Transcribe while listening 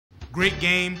Great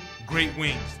game, great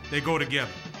wings. They go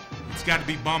together. It's got to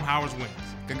be Baumhauer's Wings.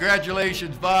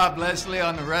 Congratulations, Bob Leslie,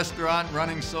 on the restaurant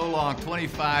running so long,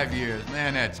 25 years.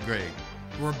 Man, that's great.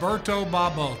 Roberto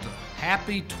Barbolta,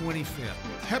 happy 25th.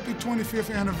 Happy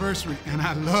 25th anniversary, and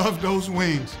I love those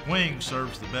wings. Wings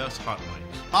serves the best hot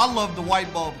wings. I love the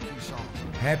white barbecue sauce.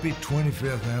 Happy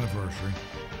 25th anniversary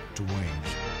to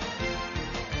Wings.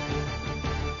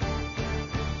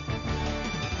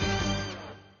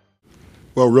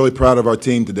 Well, really proud of our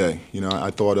team today.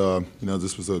 I thought,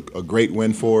 this was a great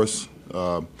win for us.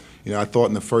 I thought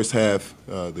in the first half,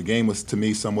 the game was, to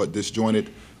me, somewhat disjointed.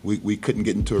 We couldn't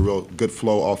get into a real good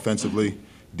flow offensively.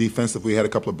 Defensively, we had a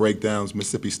couple of breakdowns.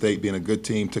 Mississippi State, being a good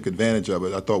team, took advantage of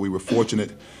it. I thought we were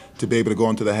fortunate to be able to go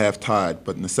into the half tied.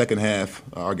 But in the second half,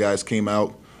 our guys came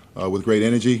out with great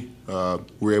energy. We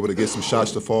were able to get some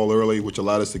shots to fall early, which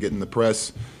allowed us to get in the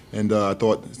press. And I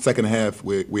thought second half,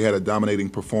 we had a dominating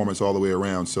performance all the way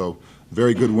around. So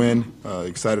very good win,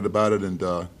 excited about it. And,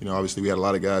 obviously we had a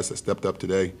lot of guys that stepped up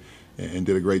today and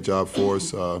did a great job for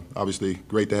us. Obviously,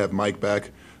 great to have Mike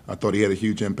back. I thought he had a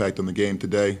huge impact on the game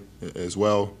today as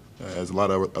well as a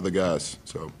lot of other guys.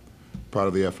 So proud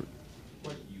of the effort.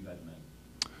 What you had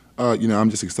meant? I'm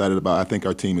just excited about it. I think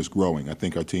our team is growing. I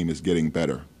think our team is getting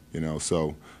better,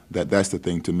 so that's the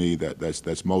thing to me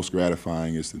that's most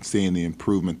gratifying is seeing the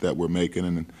improvement that we're making.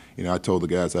 And, I told the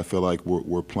guys I feel like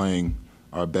we're playing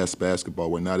our best basketball.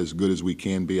 We're not as good as we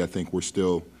can be. I think we're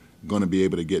still going to be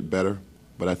able to get better.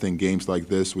 But I think games like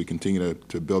this, we continue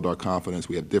to build our confidence.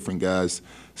 We have different guys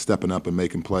stepping up and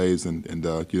making plays, and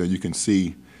you can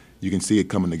see it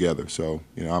coming together. So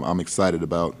I'm excited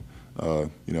about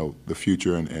the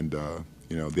future and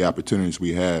the opportunities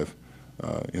we have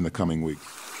in the coming weeks.